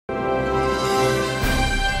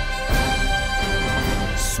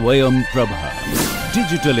Swayam Prabha.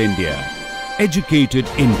 Digital India. Educated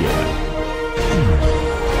India.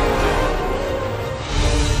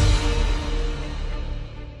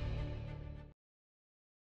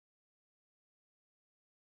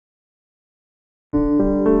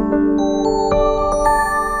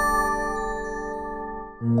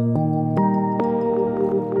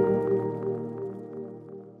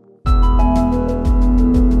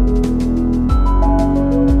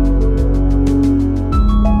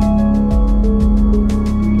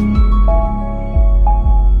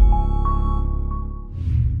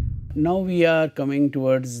 Now we are coming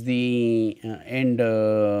towards the end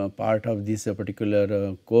part of this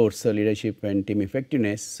particular course, leadership and team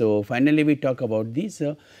effectiveness. So finally we talk about this,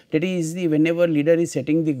 that is the whenever leader is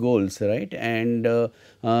setting the goals, right, and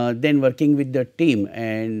then working with the team,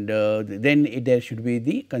 and then there should be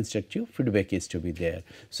the constructive feedback is to be there.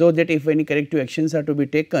 So that if any corrective actions are to be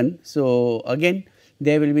taken, so again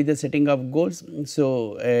there will be the setting of goals.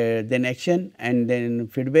 So then action and then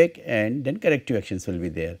feedback and then corrective actions will be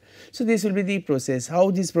there. So this will be the process. How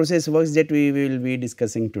this process works, that we will be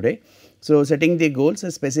discussing today. So setting the goals,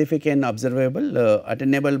 specific and observable,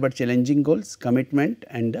 attainable but challenging goals, commitment,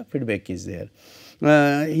 and the feedback is there.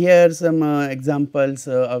 Here some examples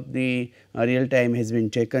of the real time has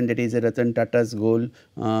been taken, that is Ratan Tata's goal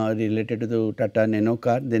related to the Tata Nano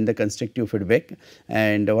car, then the constructive feedback,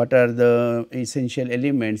 and what are the essential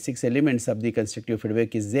elements, 6 elements of the constructive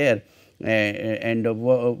feedback is there, and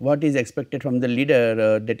what is expected from the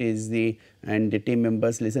leader, that is the and the team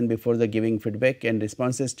members listen before the giving feedback, and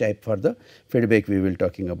responses type for the feedback we will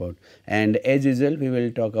talking about. And as usual we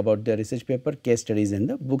will talk about the research paper, case studies, and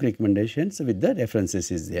the book recommendations with the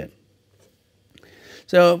references is there.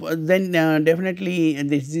 So then definitely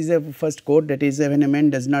this is a first quote, that is when a man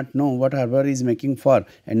does not know what harbor is making for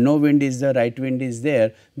and no wind is the right wind is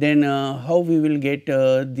there, then how we will get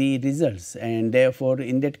the results, and therefore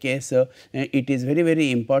in that case it is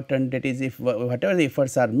very important, that is if whatever the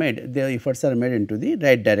efforts are made, the efforts are made into the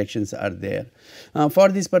right directions are there. For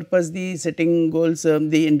this purpose, the setting goals,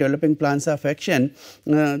 the in developing plans of action,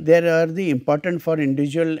 there are the important for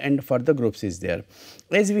individual and for the groups is there.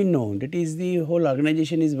 As we know, that is the whole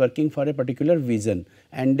organization is working for a particular vision,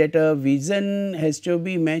 and that vision has to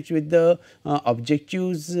be matched with the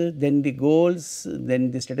objectives, then the goals,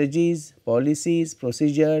 then the strategies, policies,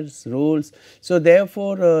 procedures, rules. So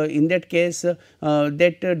therefore in that case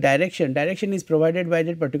that direction is provided by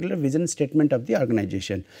that particular vision statement of the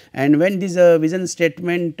organization, and when this vision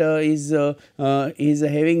statement is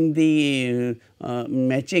having the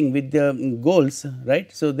matching with the goals,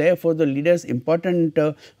 right. So therefore the leaders important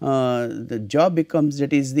the job becomes,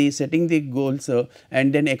 that is the setting the goals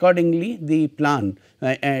and then accordingly the plan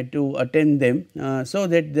to attain them, so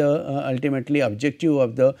that the ultimately objective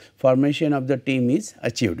of the formation of the team is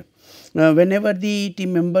achieved. Whenever the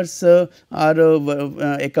team members are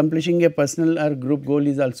accomplishing a personal or group goal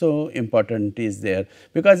is also important is there,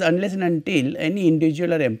 because unless and until any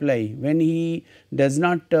individual or employee, when he does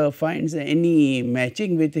not finds any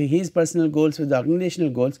matching with his personal goals with the organizational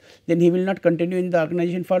goals, then he will not continue in the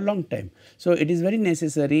organization for a long time. So it is very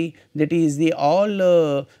necessary, that is the all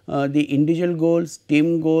the individual goals,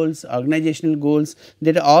 team goals, organizational goals,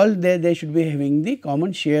 that all there they should be having the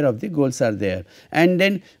common share of the goals are there, and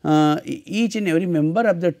then each and every member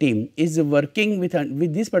of the team is working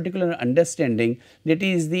with this particular understanding, that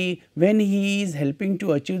is the when he is helping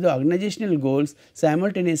to achieve the organizational goals,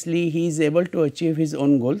 simultaneously he is able to achieve his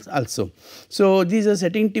own goals also. So these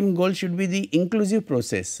setting team goals should be the inclusive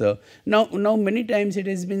process. Now many times it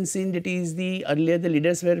has been seen, that is the earlier the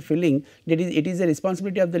leaders were feeling that it is a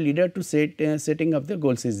responsibility of the leader to setting of the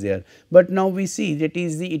goals is there, but now we see that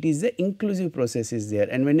it is the inclusive process is there,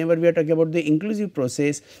 and whenever we are talking about the inclusive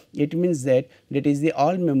process, it means that is the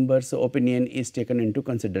all members opinion is taken into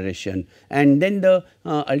consideration, and then the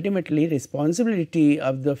ultimately responsibility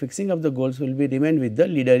of the fixing of the goals will be remain with the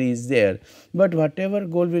leader is there, but whatever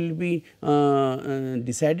goal will be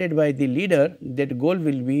decided by the leader, that goal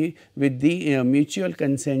will be with the mutual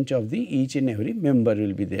consent of the each and every member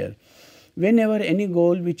will be there. Whenever any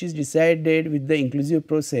goal which is decided with the inclusive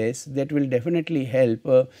process, that will definitely help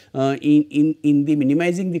in the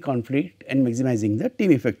minimizing the conflict and maximizing the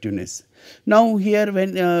team effectiveness. Now here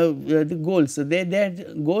when the goals, their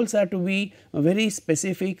goals are to be very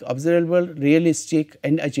specific, observable, realistic,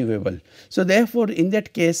 and achievable. So therefore in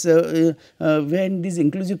that case when this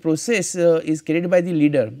inclusive process is carried by the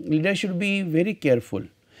leader should be very careful.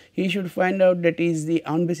 he should find out that is the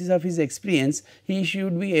on basis of his experience, he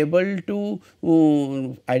should be able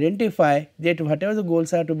to identify that whatever the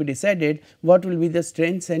goals are to be decided, what will be the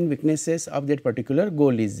strengths and weaknesses of that particular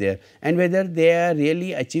goal is there, and whether they are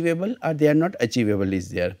really achievable or they are not achievable is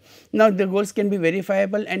there. Now, the goals can be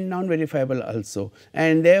verifiable and non-verifiable also,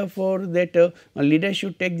 and therefore, that a leader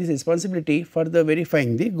should take this responsibility for the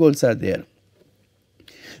verifying the goals are there.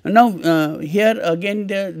 Now, here again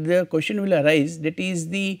the question will arise, that is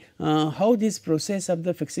the how this process of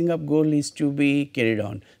the fixing up goal is to be carried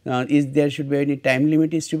on. Is there should be any time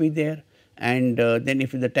limit is to be there, and then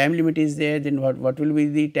if the time limit is there, then what will be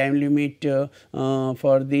the time limit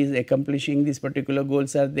for these accomplishing these particular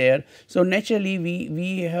goals are there. So, naturally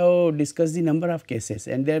we have discussed the number of cases,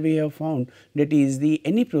 and there we have found that is the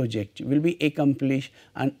any project will be accomplished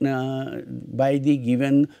by the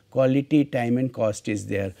given quality, time and cost is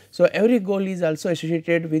there. So, every goal is also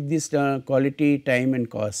associated with this quality, time and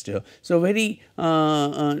cost. So, very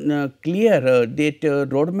clear that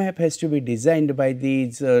roadmap has to be designed by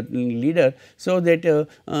these leader, so that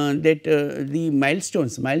the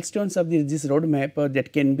milestones of this roadmap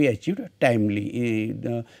that can be achieved timely.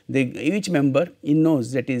 Each member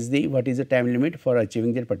knows that is the what is the time limit for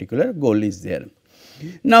achieving that particular goal is there.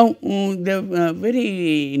 Now, the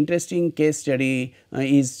very interesting case study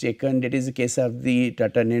is taken, that is the case of the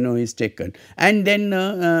Tata Nano is taken, and then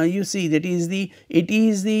you see that is the it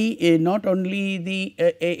is the not only the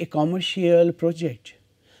a commercial project.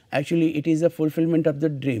 Actually, it is a fulfillment of the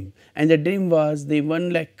dream, and the dream was the 1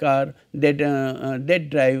 lakh car that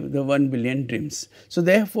drive the 1 billion dreams. So,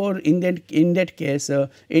 therefore, in that case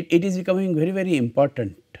it is becoming very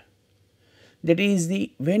important. That is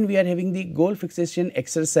the when we are having the goal fixation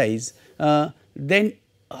exercise, then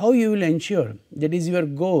how you will ensure that is your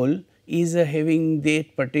goal is having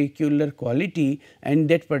that particular quality and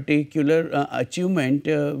that particular achievement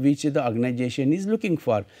which the organization is looking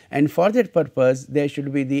for, and for that purpose there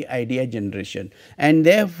should be the idea generation, and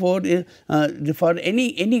therefore for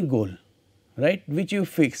any goal, right, which you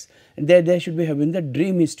fix, there should be having the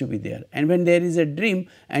dream is to be there, and when there is a dream,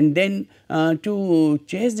 and then to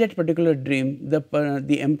chase that particular dream,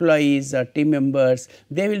 the employees or team members,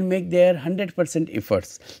 they will make their 100%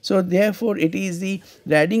 efforts. So, therefore, it is the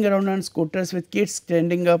riding around on scooters with kids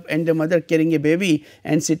standing up and the mother carrying a baby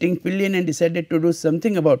and sitting pillion and decided to do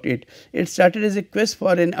something about it. It started as a quest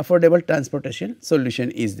for an affordable transportation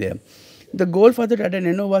solution is there. The goal for the Tata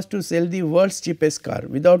Nano was to sell the world's cheapest car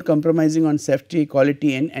without compromising on safety,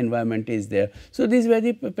 quality and environment is there. So, these were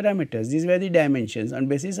the parameters, these were the dimensions. On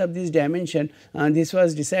basis of this dimension, this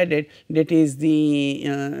was decided that is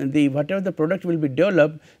the whatever the product will be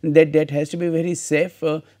developed, that has to be very safe,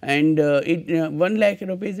 and 1 lakh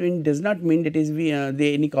rupees does not mean that is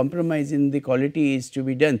any compromise in the quality is to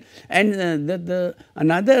be done. And the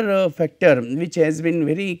another factor which has been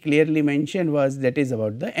very clearly mentioned was that is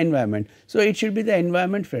about the environment. So, it should be the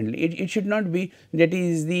environment friendly, it should not be that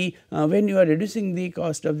is the when you are reducing the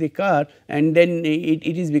cost of the car and then it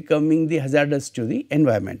is becoming the hazardous to the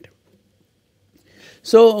environment.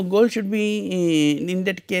 So, goal should be in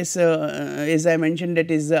that case as I mentioned that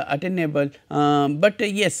is attainable, but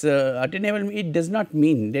yes, attainable it does not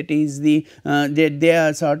mean that is the that they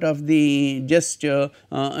are sort of the just a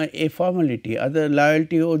formality or the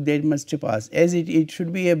loyalty they must pass, as it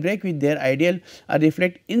should be a break with their ideal or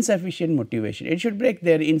reflect insufficient motivation. It should break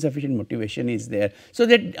their insufficient motivation is there. So,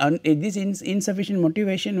 that this insufficient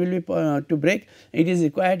motivation will be to break, it is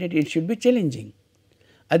required that it should be challenging.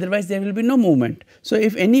 Otherwise, there will be no movement. So,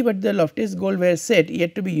 if any but the loftiest goal were set,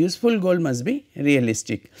 yet to be useful goal must be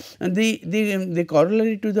realistic. And the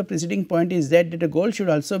corollary to the preceding point is that the goal should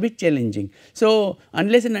also be challenging. So,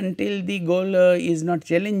 unless and until the goal is not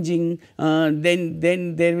challenging,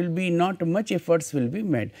 then there will be not much efforts will be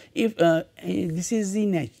made. If this is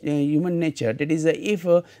the human nature, that is if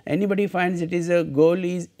anybody finds that is a goal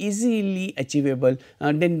is easily achievable,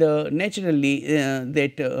 then naturally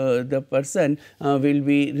that the person will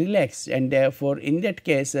be relaxed, and therefore, in that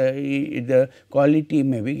case the quality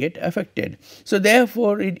may be get affected. So,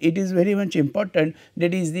 therefore, it is very much important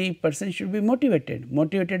that is the person should be motivated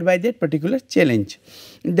by that particular challenge.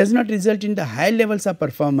 It does not result in the high levels of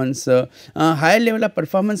performance. Higher level of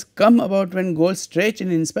performance come about when goals stretch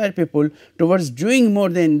and inspire people towards doing more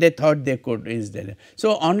than they thought they could is there.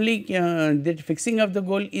 So, only that fixing of the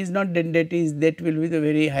goal is not that will be the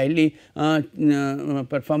very highly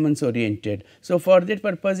performance oriented. So, for that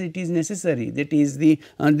purpose it is necessary, that is the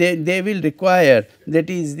they will require, that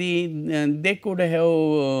is the they could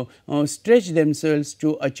have stretched themselves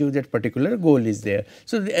to achieve that particular goal is there.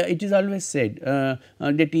 So, it is always said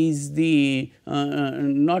that is the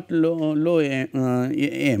not low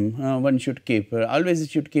aim one should keep, always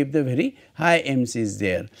should keep the very high aims is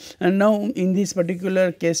there. And now, in this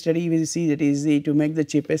particular case study we see that is the to make the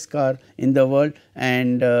cheapest car in the world,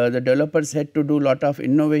 and the developers had to do lot of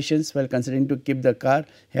innovations while considering to keep the car,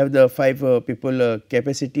 have the 5 people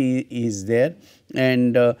capacity is there,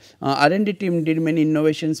 and R&D team did many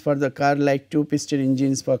innovations for the car like 2-piston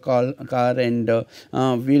engines for car and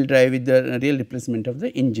wheel drive with the real replacement of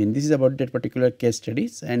the engine. This is about that particular case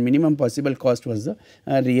studies, and minimum possible cost was the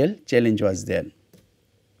real challenge was there.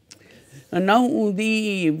 And now,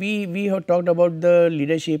 we have talked about the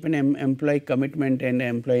leadership and employee commitment and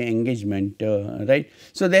employee engagement, right.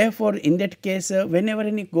 So, therefore, in that case whenever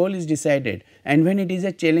any goal is decided and when it is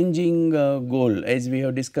a challenging goal, as we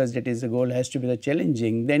have discussed, that is the goal has to be the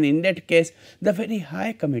challenging, then in that case the very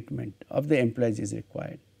high commitment of the employees is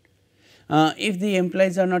required. If the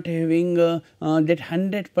employees are not having that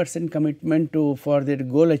 100% commitment to for their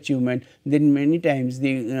goal achievement, then many times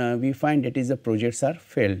we find that is the projects are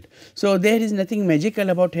failed. So, there is nothing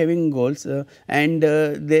magical about having goals, and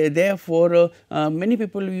therefore, many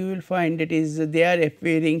people you will find that is they are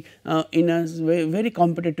appearing in a very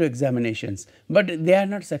competitive examinations, but they are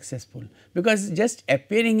not successful, because just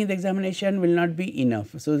appearing in the examination will not be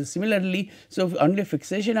enough. So, similarly, so only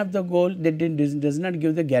fixation of the goal that does not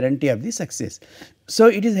give the guarantee of the success. So,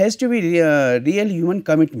 it has to be real human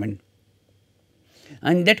commitment,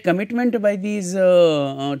 and that commitment by these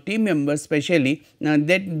team members specially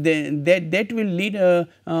that will lead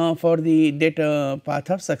for the that path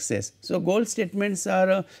of success. So, goal statements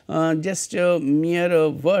are just mere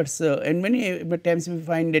words, and many times we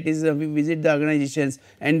find that is we visit the organizations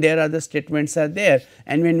and there are the statements are there,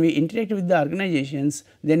 and when we interact with the organizations,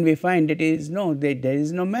 then we find that is there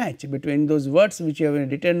is no match between those words which you have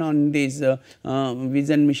written on these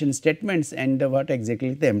vision mission statements and what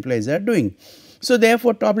exactly the employees are doing. So,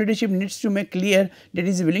 therefore, top leadership needs to make clear that it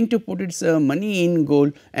is willing to put its money in goal,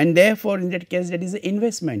 and therefore, in that case that is the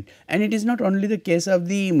investment, and it is not only the case of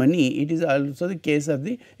the money, it is also the case of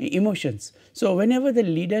the emotions. So, whenever the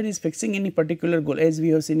leader is fixing any particular goal, as we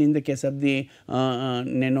have seen in the case of the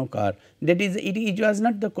nano car, that is it was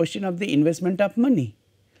not the question of the investment of money,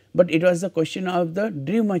 but it was the question of the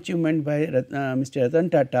dream achievement by Mr. Ratan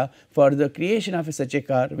Tata for the creation of such a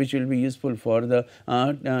car which will be useful for the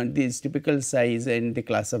this typical size and the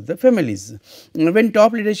class of the families. When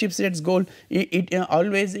top leadership sets goal, it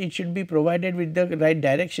always it should be provided with the right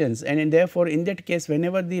directions, and therefore, in that case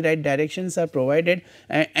whenever the right directions are provided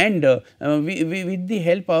and with the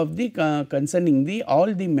help of the concerning the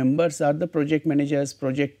all the members or the project managers,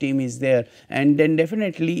 project team is there, and then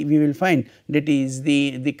definitely we will find that is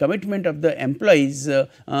the commitment of the employees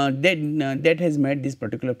that has made this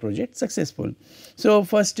particular project successful. So,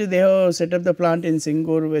 first they have set up the plant in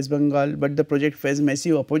Singur, West Bengal, but the project faced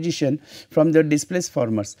massive opposition from the displaced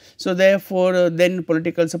farmers. So, therefore, then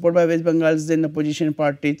political support by West Bengal's then opposition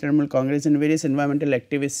party, Trinamool Congress, and various environmental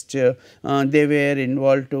activists they were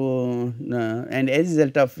involved to and as a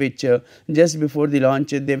result of which just before the launch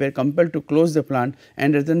they were compelled to close the plant,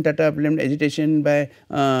 and Ratan Tata blamed agitation by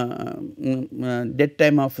that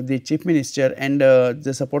time of the chief minister and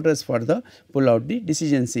the supporters for the pull out the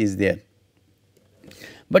decisions is there.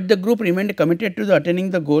 But the group remained committed to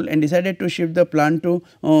attaining the goal and decided to shift the plant to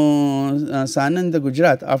Sanand,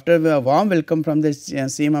 Gujarat, after a warm welcome from the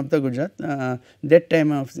CM of the Gujarat, that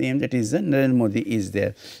time of CM, that is Narendra Modi is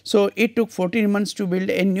there. So, it took 14 months to build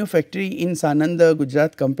a new factory in Sanand,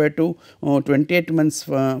 Gujarat, compared to 28 months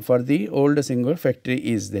for the old single factory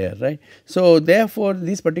is there, right. So, therefore,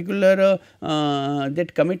 this particular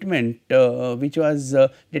that commitment which was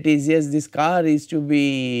that is yes, this car is to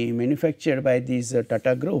be manufactured by this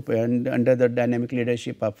Tata group and under the dynamic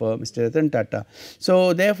leadership of Mr. Ratan Tata.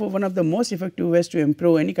 So, therefore, one of the most effective ways to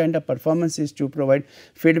improve any kind of performance is to provide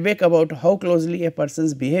feedback about how closely a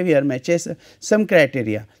person's behavior matches some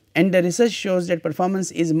criteria. And the research shows that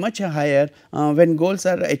performance is much higher when goals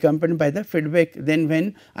are accompanied by the feedback than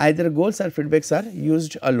when either goals or feedbacks are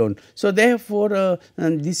used alone. So, therefore,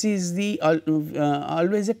 this is the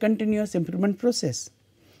always a continuous improvement process.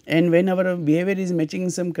 and when our behavior is matching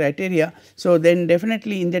some criteria, so then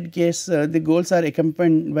definitely in that case the goals are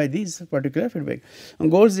accompanied by these particular feedback.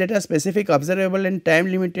 Goals that are specific, observable and time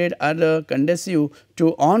limited are conducive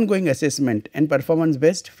to ongoing assessment and performance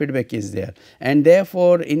based feedback is there, and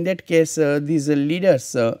therefore in that case these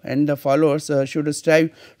leaders and the followers should strive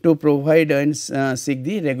to provide and seek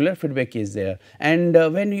the regular feedback is there. And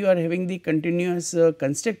when you are having the continuous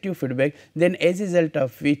constructive feedback, then as a result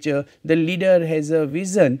of which the leader has a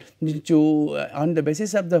vision to on the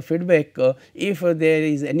basis of the feedback, if there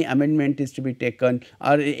is any amendment is to be taken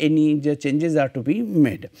or any changes are to be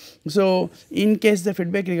made. So, in case the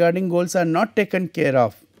feedback regarding goals are not taken care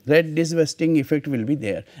of, that disvesting effect will be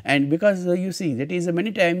there, and because you see that is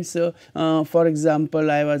many times for example,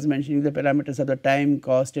 I was mentioning the parameters of the time,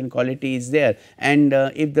 cost and quality is there, and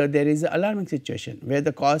if there is an alarming situation where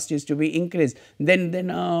the cost is to be increased, then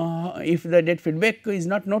if that feedback is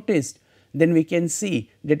not noticed, then we can see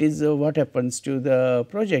that is what happens to the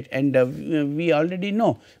project. And we already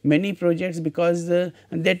know many projects, because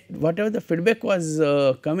that whatever the feedback was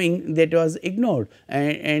coming, that was ignored,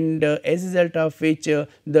 and as a result of which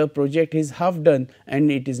the project is half done and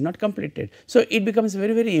it is not completed. So, it becomes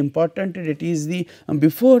very important that is the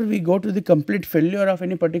before we go to the complete failure of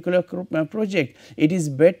any particular project, it is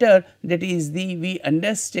better that is the we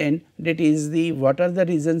understand that is the what are the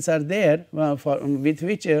reasons are there with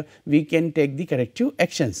which we can take the corrective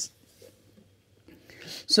actions.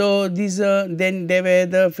 So, these then there were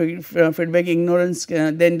the feedback ignorance,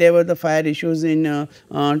 then there were the fire issues in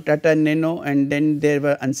Tata Nano, and then there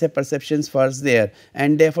were unsafe perceptions was there,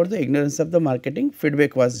 and therefore, the ignorance of the marketing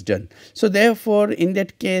feedback was done. So, therefore, in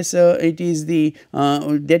that case it is the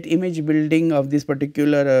that image building of this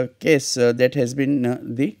particular case that has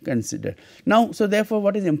been the considered. Now, so therefore,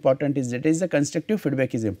 what is important is that is the constructive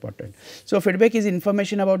feedback is important. So, feedback is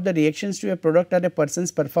information about the reactions to a product or a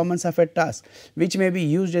person's performance of a task, which may be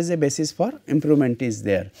used as a basis for improvement is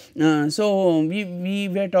there. So, we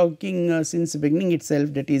were talking since beginning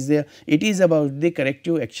itself, that is it is about the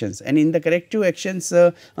corrective actions, and in the corrective actions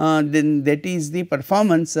then that is the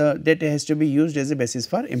performance that has to be used as a basis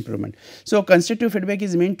for improvement. So, constructive feedback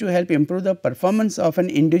is meant to help improve the performance of an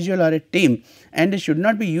individual or a team, and it should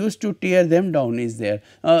not be used to tear them down is there.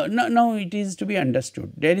 Now, it is to be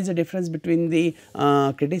understood there is a difference between the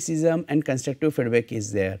criticism and constructive feedback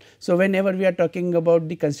is there. So, whenever we are talking about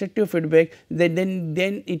the constructive feedback,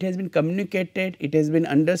 then it has been communicated, it has been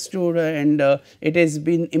understood, and it has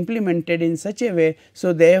been implemented in such a way.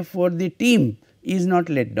 So, therefore, the team is not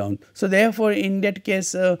let down. So, therefore, in that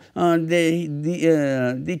case the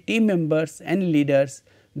team members and leaders,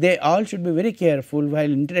 they all should be very careful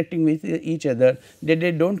while interacting with each other, that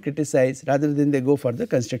they do not criticize, rather than they go for the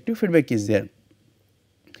constructive feedback is there.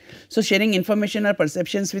 So, sharing information or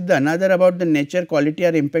perceptions with the another about the nature, quality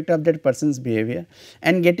or impact of that person's behavior,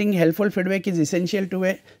 and getting helpful feedback is essential to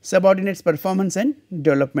a subordinate's performance and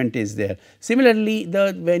development is there. Similarly,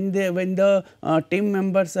 when the team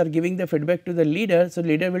members are giving the feedback to the leader, so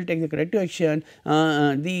leader will take the corrective action,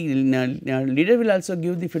 the leader will also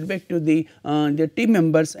give the feedback to the team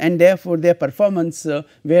members, and therefore, their performance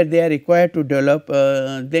where they are required to develop,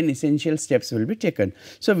 then essential steps will be taken.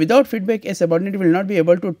 So, without feedback, a subordinate will not be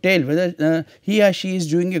able to tell whether he or she is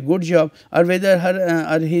doing a good job, or whether her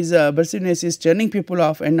or his abrasiveness is turning people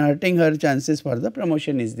off and hurting her chances for the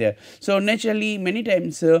promotion is there. So, naturally many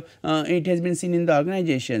times it has been seen in the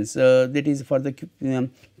organizations, that is for the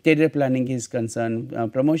career planning is concerned,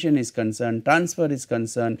 promotion is concerned, transfer is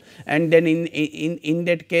concerned, and then in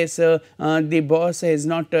that case the boss has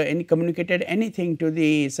not communicated anything to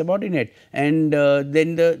the subordinate, and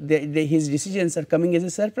then his decisions are coming as a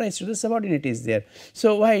surprise to the subordinate is there.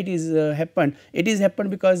 So, why it is happened? It is happened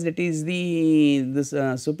because that is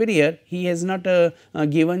the superior, he has not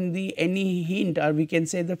given the any hint, or we can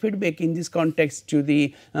say the feedback in this context to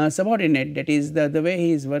the subordinate, that is the way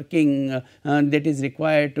he is working, that is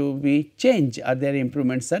required to be changed, or their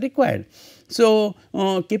improvements are required. So,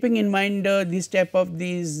 keeping in mind this type of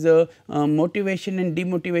these motivation and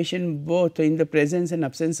demotivation both in the presence and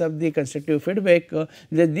absence of the constructive feedback,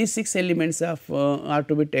 these 6 elements are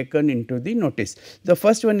to be taken into the notice. The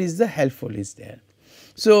first one is the helpful is there.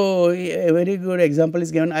 So, a very good example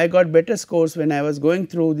is given. I got better scores when I was going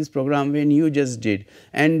through this program when you just did,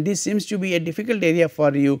 and this seems to be a difficult area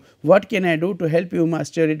for you. What can I do to help you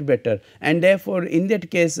master it better? And therefore, in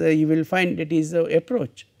that case you will find that is the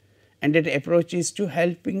approach, and that approach is to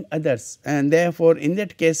helping others, and therefore, in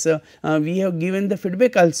that case we have given the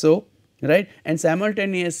feedback also right, and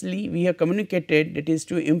simultaneously we have communicated, that is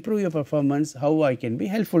to improve your performance, how I can be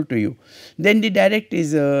helpful to you. Then the direct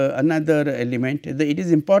is another element. It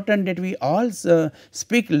is important that we all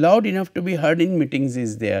speak loud enough to be heard in meetings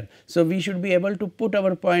is there. So, we should be able to put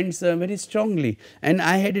our points very strongly, and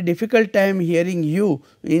I had a difficult time hearing you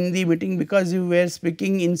in the meeting because you were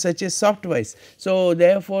speaking in such a soft voice. So,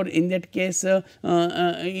 therefore, in that case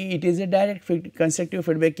it is a direct constructive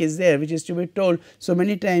feedback is there, which is to be told. So,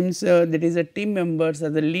 many times that is a team members or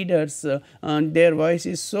the leaders, their voice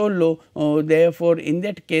is so low, therefore, in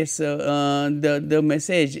that case the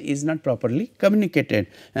message is not properly communicated.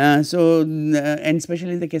 And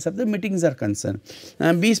especially in the case of the meetings are concerned.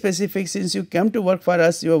 Be specific, since you come to work for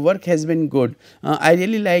us, your work has been good. I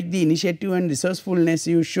really like the initiative and resourcefulness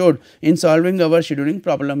you showed in solving our scheduling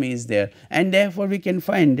problem is there, and therefore, we can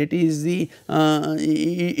find that is the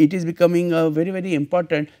it is becoming very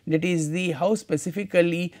important, that is the how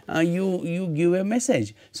specifically you give a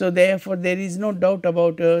message. So, therefore, there is no doubt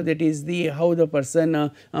about that is the how the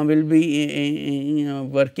person will be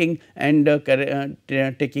working and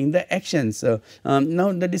taking the actions.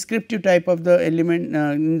 Now, the descriptive type of the element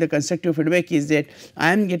in the constructive feedback is that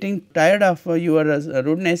I am getting tired of your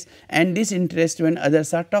rudeness and disinterest when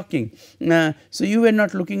others are talking. So, you were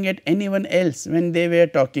not looking at anyone else when they were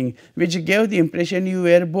talking, which gave the impression you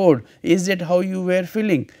were bored. Is that how you were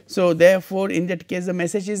feeling? So, therefore, in that case the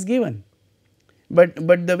message is given. But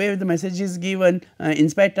the way the message is given, in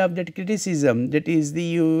spite of that criticism, that is the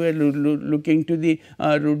you were looking to the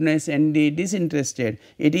rudeness and the disinterested,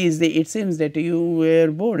 it is the it seems that you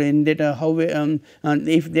were bored, and that how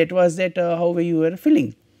if that was that how you were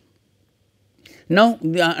feeling. Now,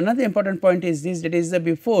 another important point is this, that is the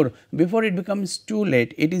before it becomes too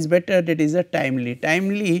late, it is better that is a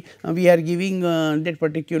timely we are giving that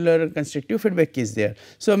particular constructive feedback is there.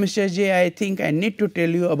 So, Mr. J, I think I need to tell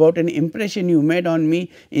you about an impression you made on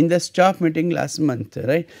me in the staff meeting last month,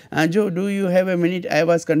 right. Joe, do you have a minute? I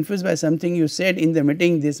was confused by something you said in the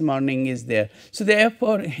meeting this morning is there. So,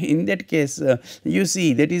 therefore, in that case you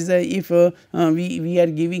see that is if we are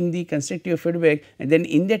giving the constructive feedback, and then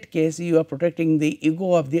in that case you are protecting the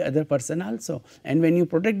ego of the other person also, and when you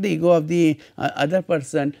protect the ego of the other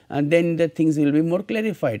person, then the things will be more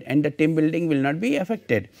clarified and the team building will not be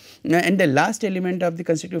affected. And the last element of the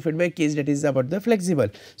constructive feedback is that is about the flexible.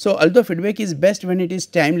 So, although feedback is best when it is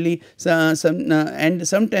timely, and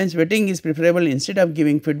sometimes waiting is preferable instead of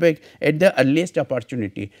giving feedback at the earliest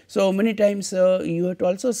opportunity. So, many times you have to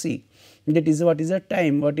also see that is what is a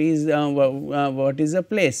time, what is a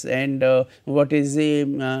place, and what is the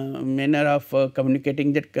manner of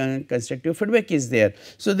communicating that constructive feedback is there.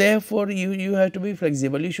 So, therefore, you have to be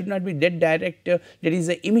flexible, you should not be that direct, that is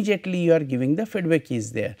immediately you are giving the feedback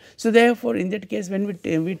is there. So, therefore, in that case when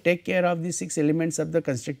we take care of the 6 elements of the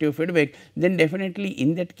constructive feedback, then definitely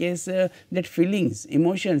in that case that feelings,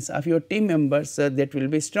 emotions of your team members that will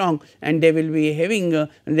be strong, and they will be having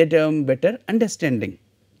that better understanding.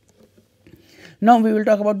 Now, we will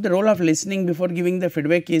talk about the role of listening before giving the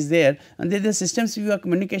feedback is there, and the systems view of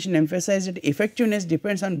communication emphasize that effectiveness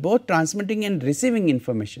depends on both transmitting and receiving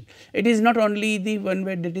information. It is not only the one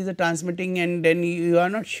way that is the transmitting and then you are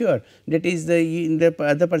not sure that is the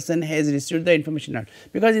other person has received the information or not,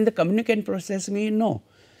 because in the communication process we know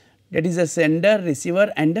that is a sender,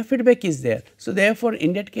 receiver, and the feedback is there. So, therefore,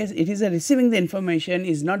 in that case it is a receiving the information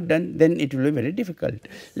is not done, then it will be very difficult.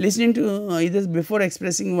 Listening to either before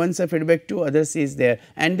expressing one's feedback to others is there,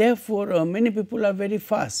 and therefore, many people are very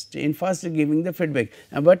fast giving the feedback,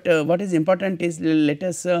 but what is important is let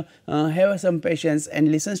us have some patience and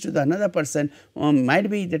listens to the another person. Might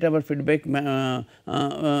be that our feedback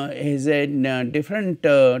is a different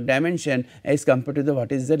dimension as compared to the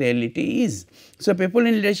what is the reality is. So, people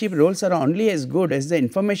in leadership roles are only as good as the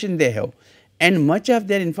information they have, and much of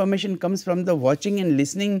their information comes from the watching and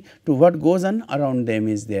listening to what goes on around them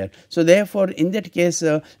is there. So, therefore, in that case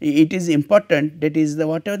it is important that is the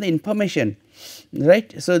whatever the information,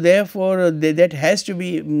 right. So, therefore, that has to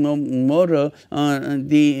be more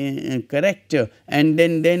the correct, and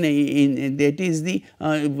then that is the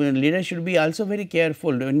leader should be also very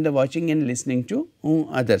careful in the watching and listening to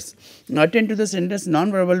others. Attend to the sender's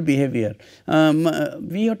non-verbal behavior.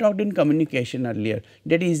 We have talked in communication earlier,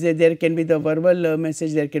 that is there can be the verbal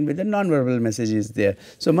message, there can be the non-verbal messages there.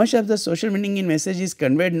 So, much of the social meaning in message is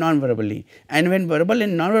conveyed non-verbally, and when verbal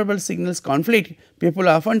and non-verbal signals conflict, people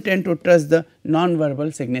often tend to trust the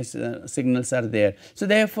non-verbal signals are there. So,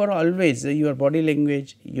 therefore, always your body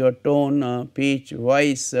language, your tone, pitch,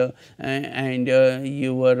 voice and your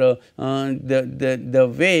the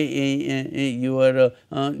way your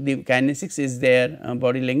the kinesics is there,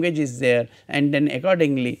 body language is there, and then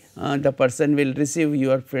accordingly the person will receive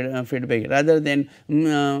your feedback rather than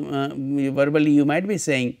verbally you might be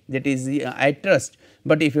saying that is I trust.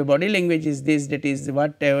 But if your body language is this, that is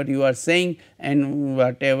whatever you are saying and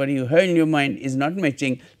whatever you have in your mind is not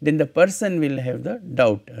matching, then the person will have the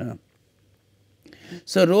doubt.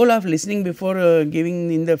 So, role of listening before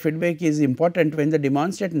giving in the feedback is important when the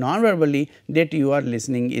demonstrate non-verbally that you are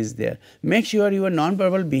listening is there. Make sure your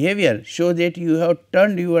non-verbal behavior show that you have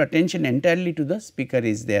turned your attention entirely to the speaker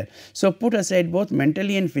is there. So, put aside both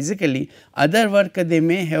mentally and physically other work they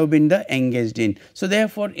may have been engaged in. So,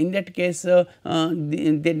 therefore, in that case that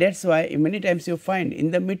is why many times you find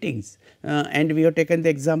in the meetings and we have taken the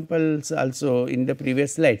examples also in the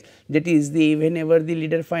previous slides, that is the whenever the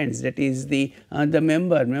leader finds that is the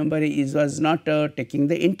member was not taking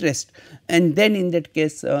the interest, and then in that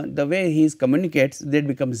case the way he communicates, that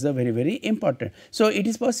becomes very important. So, it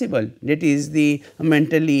is possible that is the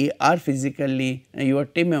mentally or physically your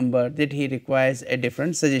team member that he requires a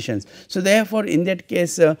different suggestions. So, therefore, in that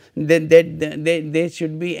case they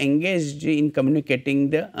should be engaged in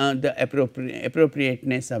communicating the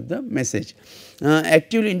appropriateness of the message.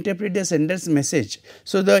 Actively interpret the sender's message.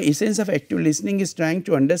 So, the essence of active listening is trying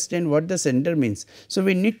to understand what the sender means. So,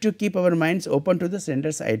 we need to keep our minds open to the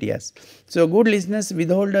sender's ideas. So, good listeners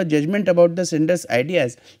withhold a judgment about the sender's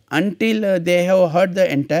ideas until they have heard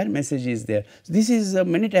the entire message is there. This is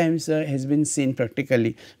many times has been seen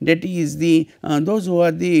practically, that is the those who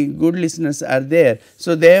are the good listeners are there.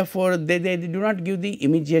 So, therefore, they do not give the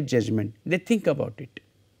immediate judgment, they think about it,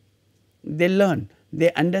 they learn, they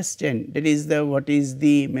understand that is the what is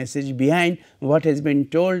the message behind what has been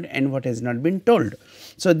told and what has not been told.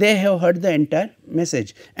 So, they have heard the entire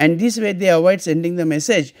message, and this way they avoid sending the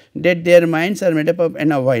message that their minds are made up of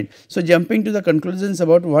and avoid. So, jumping to the conclusions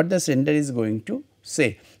about what the sender is going to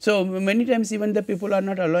say. So, many times even the people are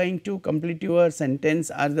not allowing to complete your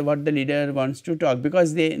sentence or what the leader wants to talk,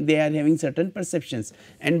 because they are having certain perceptions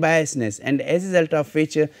and biasness, and as a result of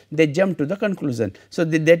which they jump to the conclusion. So,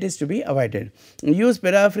 that is to be avoided. Use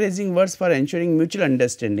paraphrasing words for ensuring mutual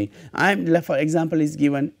understanding. For example is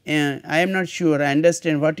given, I am not sure, I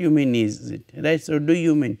understand what you mean is it, right. So, do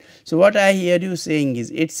you mean? So, what I hear you saying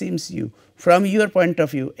is, it seems you, from your point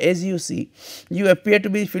of view, as you see, you appear to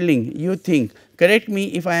be feeling, you think, correct me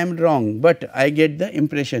if I am wrong, but I get the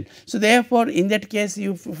impression. So, therefore, in that case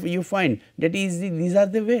you find that is these are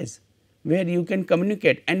the ways where you can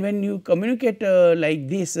communicate, and when you communicate like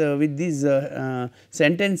this with these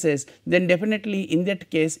sentences, then definitely in that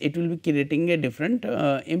case it will be creating a different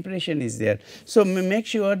impression is there. So, make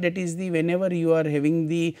sure that is the whenever you are having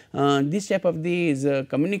the this type of these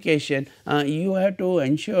communication, you have to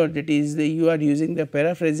ensure that is you are using the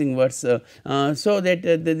paraphrasing words so that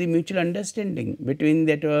the mutual understanding between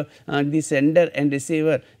that the sender and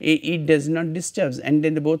receiver it does not disturbs, and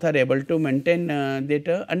then both are able to maintain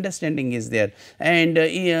that understanding is there. And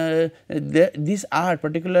this art,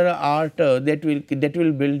 particular art that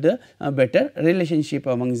will build a better relationship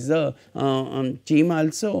amongst the team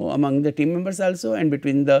also, among the team members also, and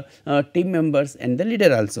between the team members and the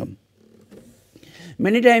leader also.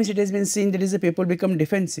 Many times it has been seen that is the people become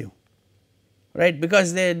defensive, right,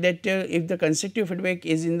 because if the constructive feedback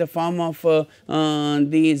is in the form of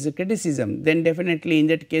these criticism, then definitely in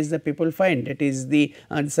that case the people find that is the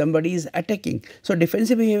somebody is attacking. So,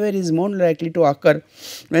 defensive behavior is more likely to occur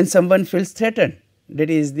when someone feels threatened. That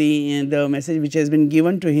is the message which has been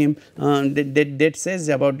given to him that says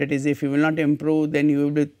about that is if you will not improve, then you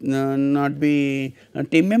will be, not be a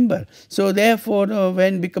team member. So, therefore,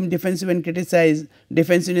 when become defensive and criticize,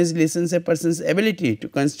 defensiveness lessens a person's ability to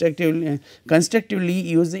constructively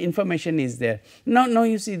use the information is there. Now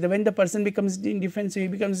you see when the person becomes defensive, he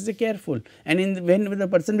becomes careful, and when the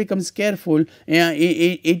person becomes careful,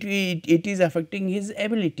 it is affecting his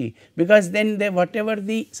ability, because then whatever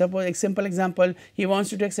the suppose simple example, he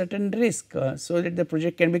wants to take certain risk so that the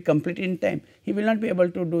project can be completed in time, he will not be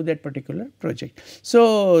able to do that particular project.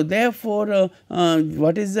 So, therefore,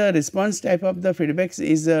 what is the response type of the feedbacks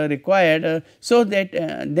is required, so that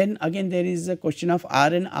then again there is a question of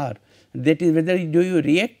R and R. that is whether do you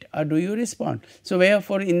react or do you respond. So,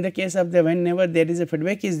 wherefore, in the case of the whenever there is a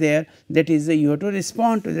feedback is there, that is you have to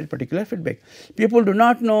respond to that particular feedback. People do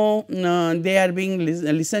not know they are being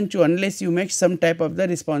listened to unless you make some type of the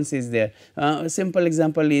response is there. Simple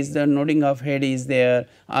example is the nodding of head is there,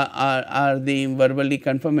 or the verbally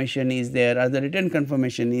confirmation is there, or the written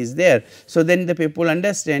confirmation is there. So, then the people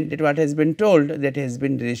understand that what has been told that has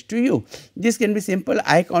been reached to you. This can be simple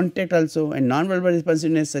eye contact also, and non-verbal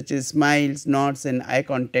responsiveness such as smiles, nods and eye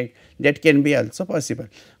contact, that can be also possible.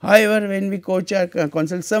 However, when we coach or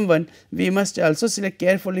consult someone, we must also select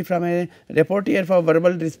carefully from a repertoire for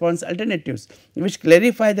verbal response alternatives, which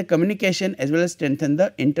clarify the communication as well as strengthen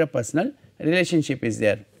the interpersonal relationship is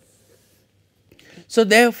there. So,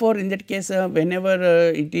 therefore, in that case whenever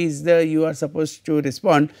it is the you are supposed to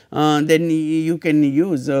respond, then you can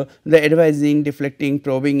use the advising, deflecting,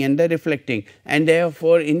 probing and the reflecting, and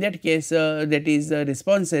therefore, in that case that is the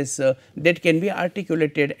responses that can be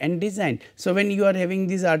articulated and designed. So, when you are having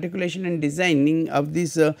this articulation and designing of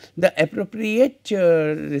this the appropriate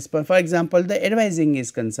response, for example, the advising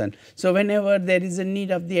is concerned. So, whenever there is a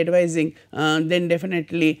need of the advising, then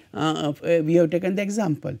definitely we have taken the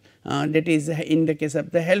example that is in the case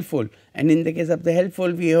of the helpful, and in the case of the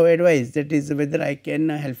helpful we have advised, that is whether I can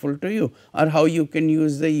helpful to you or how you can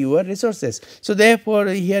use the your resources. So, therefore,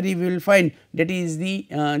 here you will find that is the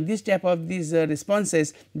this type of these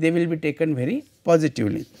responses, they will be taken very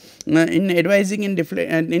positively. In advising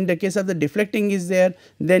and in the case of the deflecting is there,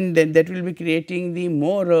 then that will be creating the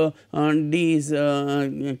more these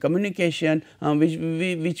communication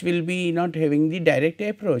which will be not having the direct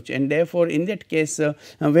approach, and therefore, in that case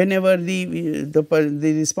whenever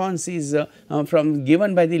the response is from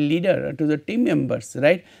given by the leader to the team members,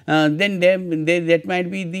 right, then that might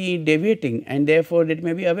be the deviating, and therefore, that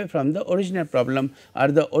may be away from the original problem or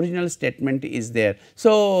the original statement is there.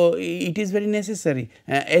 So, it is very necessary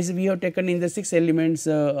as we have taken in the 6 elements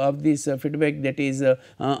of this feedback, that is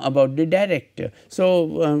about the direct.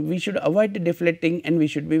 So, we should avoid the deflecting and we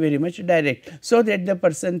should be very much direct, so that the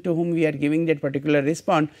person to whom we are giving that particular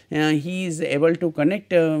response, he is able to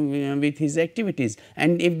connect with his activities,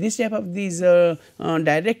 and if this type of these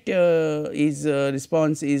direct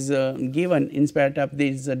response is given in spite of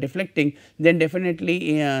this deflecting, then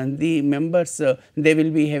definitely the members they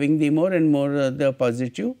will be having the more and more the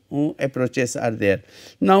positive approaches are there.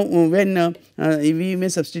 Now, when we may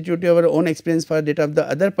substitute our own experience for that of the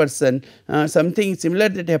other person, something similar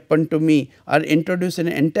that happened to me, or introduce an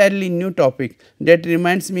entirely new topic that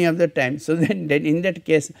reminds me of the time. So, then in that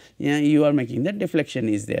case you are making the deflection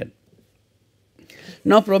is there.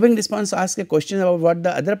 Now, probing response asks a question about what the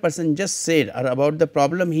other person just said or about the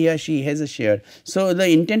problem he or she has shared. So, the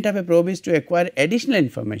intent of a probe is to acquire additional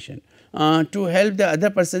information to help the other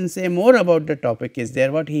person say more about the topic is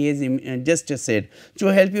there what he has just said, to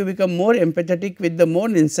help you become more empathetic with the more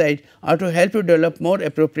insight, or to help you develop more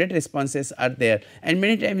appropriate responses are there. And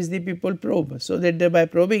many times the people probe, so that by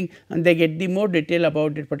probing they get the more detail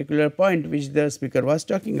about that particular point which the speaker was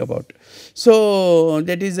talking about. So,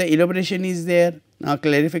 that is the elaboration is there,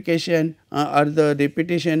 clarification or the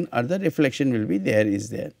repetition or the reflection will be there is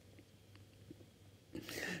there.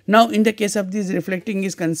 Now, in the case of this reflecting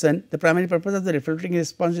is concerned, the primary purpose of the reflecting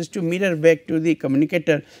response is to mirror back to the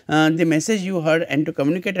communicator the message you heard and to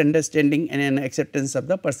communicate understanding and an acceptance of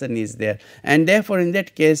the person is there. And therefore, in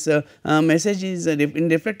that case message is in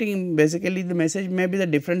reflecting, basically the message may be the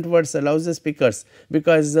different words allows the speakers,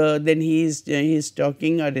 because then he is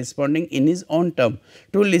talking or responding in his own term,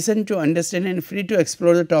 to listen, to understand and free to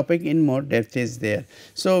explore the topic in more depth is there.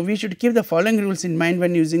 So, we should keep the following rules in mind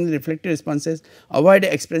when using the reflective responses: avoid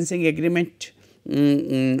expressing agreement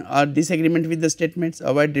or disagreement with the statements,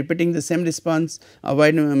 avoid repeating the same response,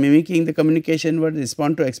 avoid mimicking the communication word,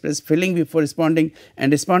 respond to express feeling before responding,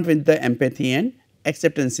 and respond with the empathy and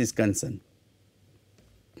acceptance is concerned.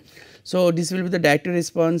 So, this will be the directive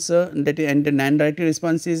response and the non-directive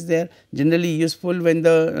response is there, generally useful when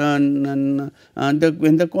the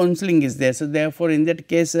when the counseling is there. So, therefore, in that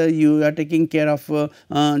case you are taking care of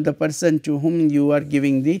the person to whom you are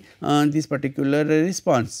giving the this particular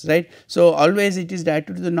response, right. So, always it is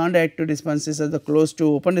directed to the non-directive responses or the close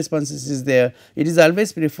to open responses is there. It is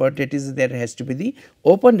always preferred, that is there has to be the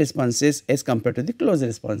open responses as compared to the closed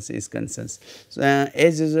responses concerned. So,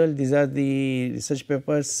 as usual, these are the research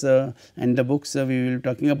papers and the books. We will be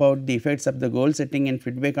talking about the effects of the goal setting and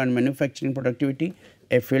feedback on manufacturing productivity.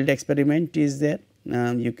 A field experiment is there.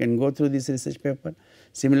 You can go through this research paper.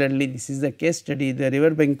 Similarly, this is the case study, the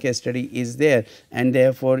riverbank case study is there, and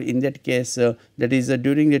therefore, in that case that is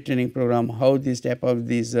during the training program, how this type of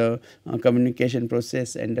this communication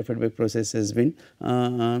process and the feedback process has been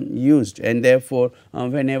used, and therefore,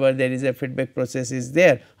 whenever there is a feedback process is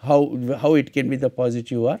there, how it can be the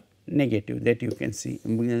positive or negative, that you can see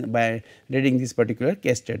by reading this particular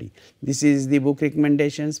case study. This is the book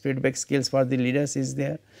recommendations, feedback skills for the leaders is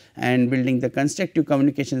there, and building the constructive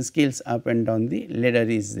communication skills up and down the ladder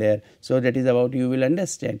is there. So, that is about you will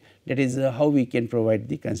understand that is how we can provide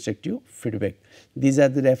the constructive feedback. These are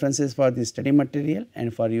the references for the study material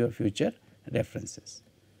and for your future references.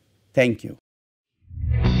 Thank you.